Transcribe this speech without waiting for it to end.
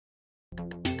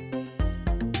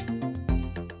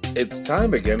It's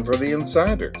time again for The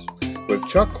Insiders with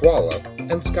Chuck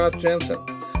Chvala and Scott Jensen,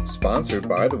 sponsored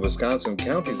by the Wisconsin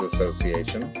Counties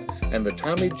Association and the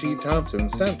Tommy G. Thompson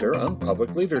Center on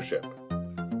Public Leadership.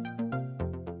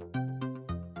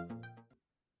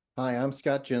 Hi, I'm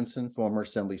Scott Jensen, former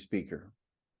Assembly Speaker.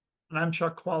 And I'm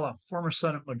Chuck Chvala, former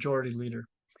Senate Majority Leader.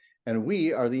 And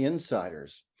we are the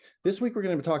Insiders. This week, we're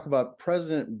going to talk about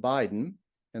President Biden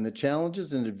and the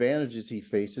challenges and advantages he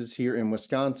faces here in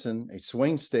Wisconsin, a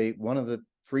swing state, one of the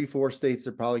 3-4 states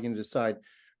that are probably going to decide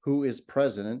who is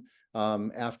president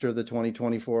after the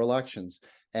 2024 elections.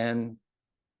 And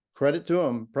credit to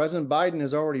him, President Biden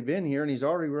has already been here and he's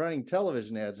already running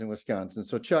television ads in Wisconsin.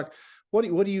 So Chuck, what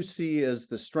do you see as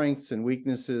the strengths and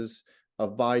weaknesses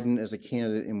of Biden as a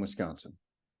candidate in Wisconsin?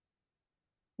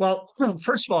 Well,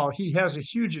 first of all, he has a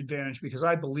huge advantage because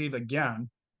I believe, again,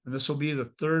 and this will be the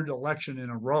third election in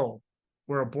a row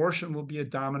where abortion will be a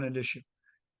dominant issue.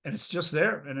 And it's just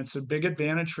there. And it's a big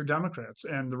advantage for Democrats.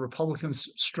 And the Republicans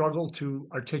struggle to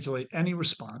articulate any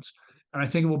response. And I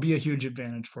think it will be a huge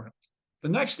advantage for him. The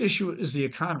next issue is the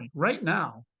economy. Right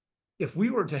now, if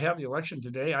we were to have the election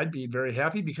today, I'd be very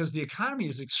happy because the economy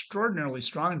is extraordinarily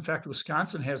strong. In fact,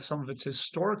 Wisconsin has some of its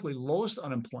historically lowest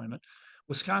unemployment.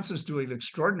 Wisconsin's doing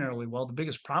extraordinarily well. The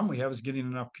biggest problem we have is getting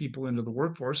enough people into the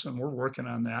workforce, and we're working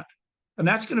on that. And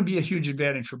that's going to be a huge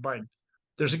advantage for Biden.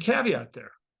 There's a caveat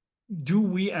there. Do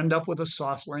we end up with a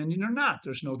soft landing or not?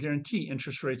 There's no guarantee.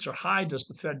 Interest rates are high. Does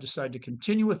the Fed decide to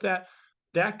continue with that?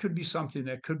 That could be something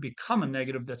that could become a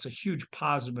negative. That's a huge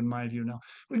positive in my view. Now,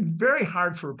 it would be very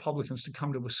hard for Republicans to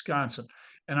come to Wisconsin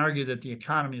and argue that the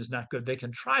economy is not good. They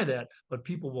can try that, but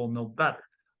people will know better.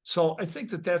 So I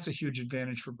think that that's a huge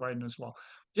advantage for Biden as well.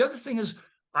 The other thing is,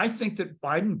 I think that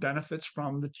Biden benefits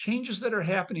from the changes that are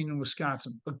happening in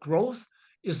Wisconsin. The growth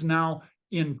is now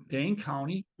in Dane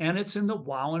County and it's in the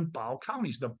Wow and Bow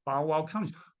counties, the Bow Wow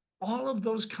counties. All of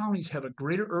those counties have a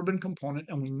greater urban component,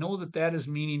 and we know that that is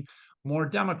meaning more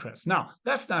Democrats. Now,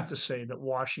 that's not to say that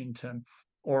Washington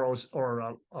or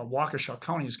Waukesha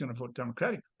County is going to vote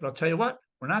Democratic, but I'll tell you what,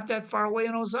 we're not that far away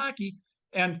in Ozaukee,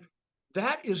 and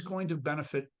that is going to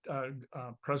benefit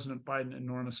President Biden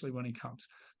enormously when he comes.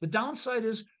 The downside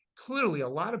is clearly a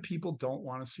lot of people don't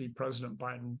want to see President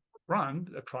Biden run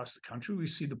across the country. We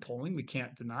see the polling, we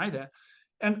can't deny that.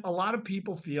 And a lot of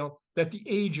people feel that the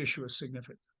age issue is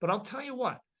significant. But I'll tell you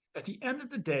what, at the end of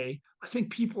the day, I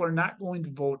think people are not going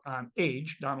to vote on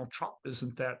age. Donald Trump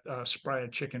isn't that spry a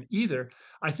chicken either.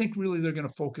 I think really they're going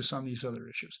to focus on these other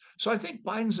issues. So I think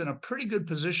Biden's in a pretty good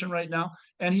position right now,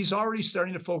 and he's already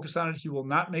starting to focus on it. He will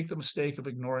not make the mistake of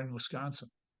ignoring Wisconsin.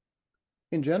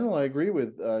 In general, I agree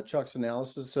with Chuck's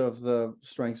analysis of the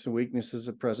strengths and weaknesses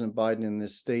of President Biden in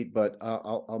this state, but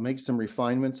I'll make some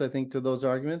refinements, I think, to those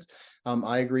arguments.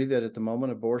 I agree that at the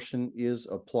moment, abortion is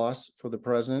a plus for the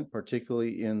president,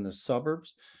 particularly in the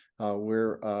suburbs,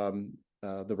 where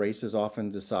the race is often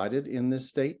decided in this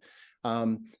state. I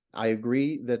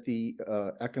agree that the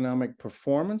economic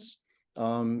performance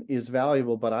is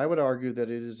valuable, but I would argue that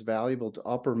it is valuable to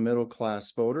upper middle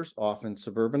class voters, often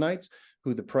suburbanites,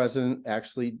 who the president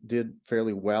actually did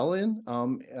fairly well in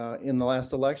the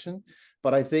last election.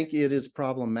 But I think it is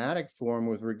problematic for him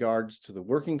with regards to the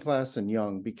working class and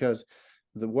young, because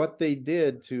what they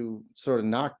did to sort of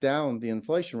knock down the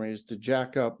inflation rate is to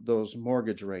jack up those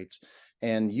mortgage rates.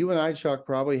 And you and I, Chuck,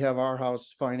 probably have our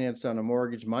house financed on a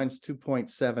mortgage. Mine's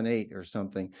 2.78 or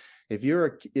something. If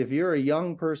you're a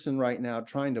young person right now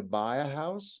trying to buy a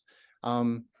house,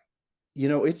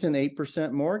 it's an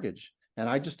 8% mortgage. And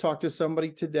I just talked to somebody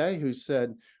today who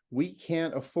said, we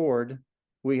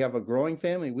have a growing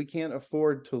family. We can't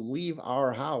afford to leave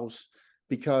our house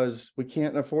because we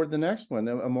can't afford the next one.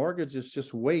 A mortgage is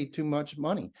just way too much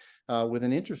money with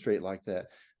an interest rate like that.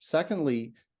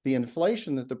 Secondly, the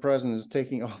inflation that the president is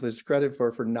taking all this credit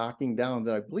for knocking down,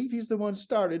 that I believe he's the one who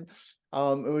started.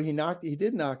 He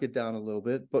did knock it down a little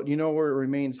bit, but where it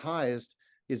remains highest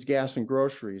is gas and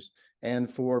groceries.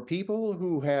 And for people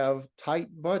who have tight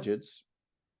budgets,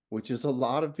 which is a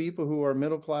lot of people who are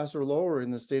middle class or lower in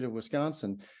the state of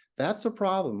Wisconsin, that's a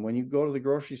problem when you go to the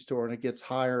grocery store and it gets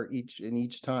higher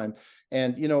each time.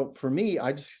 And, for me,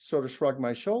 I just sort of shrug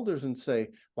my shoulders and say,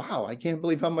 wow, I can't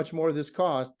believe how much more this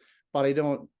cost, but I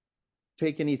don't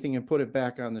take anything and put it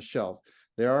back on the shelf.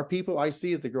 There are people I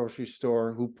see at the grocery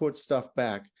store who put stuff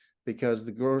back because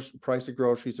the price of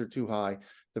groceries are too high.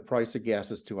 The price of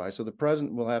gas is too high. So the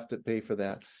president will have to pay for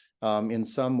that in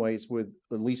some ways with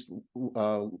at least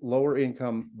lower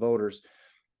income voters.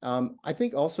 I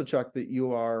think also, Chuck, that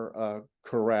you are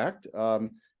correct.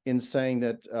 in saying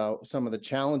that some of the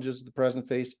challenges the president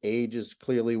face, age is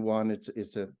clearly one.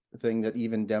 It's a thing that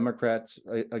even Democrats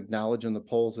acknowledge in the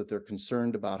polls, that they're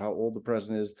concerned about how old the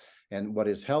president is and what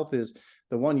his health is.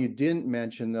 The one you didn't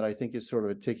mention that I think is sort of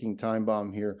a ticking time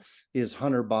bomb here is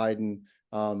Hunter Biden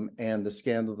and the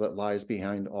scandal that lies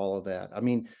behind all of that. I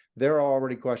mean, there are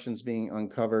already questions being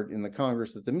uncovered in the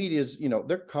Congress that the media's,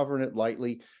 they're covering it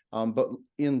lightly. But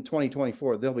in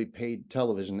 2024, there'll be paid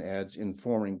television ads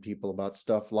informing people about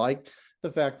stuff like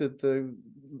the fact that the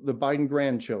Biden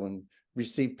grandchildren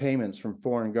received payments from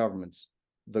foreign governments.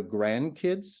 The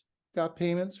grandkids got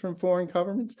payments from foreign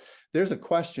governments. There's a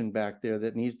question back there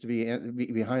that needs to be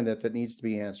behind that needs to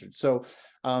be answered. So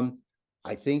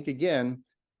I think, again,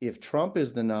 if Trump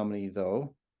is the nominee,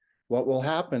 though, what will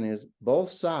happen is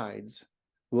both sides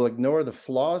will ignore the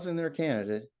flaws in their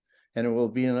candidate, and it will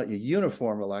be a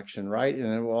uniform election, right?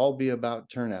 And it will all be about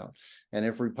turnout. And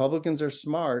if Republicans are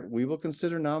smart, we will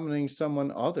consider nominating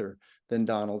someone other than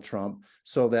Donald Trump,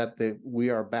 so that we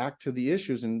are back to the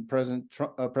issues. And President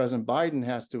Biden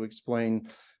has to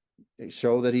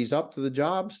show that he's up to the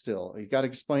job still. He's got to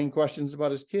explain questions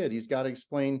about his kid. He's got to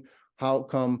explain how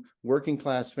come working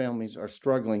class families are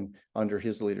struggling under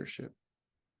his leadership.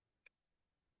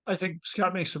 I think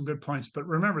Scott makes some good points, but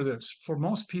remember this, for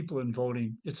most people in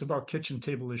voting, it's about kitchen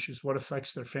table issues, what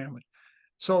affects their family.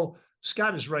 So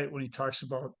Scott is right when he talks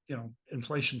about,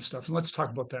 inflation stuff, and let's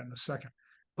talk about that in a second.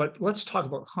 But let's talk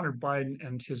about Hunter Biden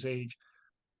and his age.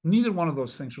 Neither one of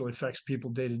those things really affects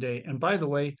people day to day. And by the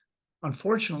way,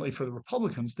 unfortunately for the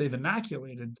Republicans, they've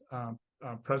inoculated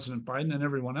President Biden and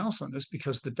everyone else on this,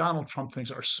 because the Donald Trump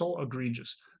things are so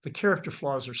egregious. The character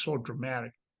flaws are so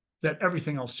dramatic that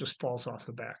everything else just falls off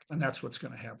the back. And that's what's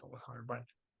going to happen with Hunter Biden.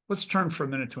 Let's turn for a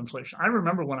minute to inflation. I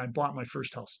remember when I bought my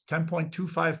first house,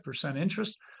 10.25%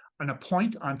 interest and a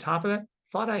point on top of that,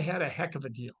 thought I had a heck of a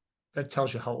deal. That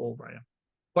tells you how old I am.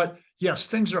 But yes,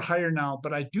 things are higher now,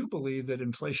 but I do believe that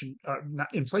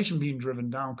inflation being driven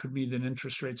down could mean that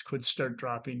interest rates could start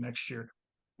dropping next year.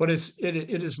 But it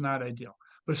is not ideal.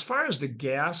 But as far as the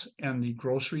gas and the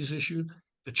groceries issue,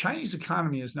 the Chinese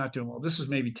economy is not doing well. This is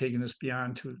maybe taking this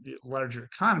beyond to the larger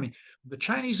economy. The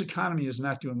Chinese economy is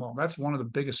not doing well. That's one of the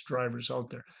biggest drivers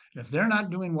out there. And if they're not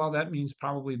doing well, that means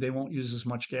probably they won't use as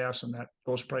much gas, and that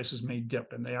those prices may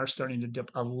dip, and they are starting to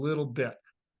dip a little bit.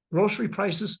 Grocery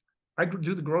prices, I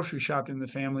do the grocery shopping in the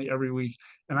family every week,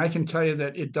 and I can tell you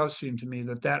that it does seem to me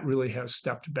that really has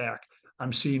stepped back.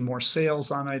 I'm seeing more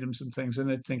sales on items and things,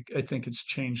 and I think it's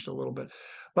changed a little bit.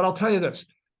 But I'll tell you this,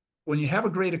 when you have a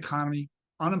great economy,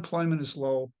 unemployment is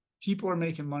low, people are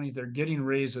making money, they're getting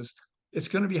raises, it's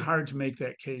going to be hard to make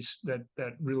that case that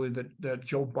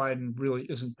Joe Biden really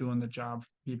isn't doing the job for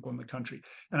people in the country.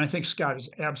 And I think Scott is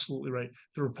absolutely right.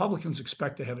 The Republicans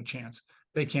expect to have a chance.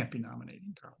 They can't be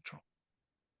nominating Donald Trump.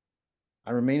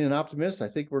 I remain an optimist. I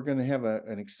think we're going to have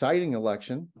an exciting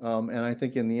election. And I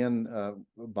think in the end,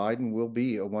 Biden will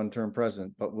be a one-term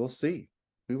president, but we'll see.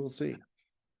 We will see.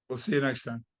 We'll see you next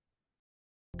time.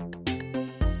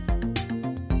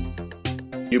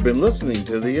 You've been listening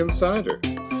to The Insider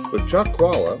with Chuck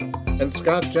Chvala and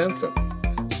Scott Jensen,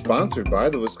 sponsored by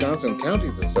the Wisconsin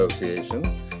Counties Association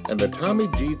and the Tommy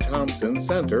G. Thompson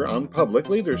Center on Public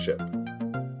Leadership.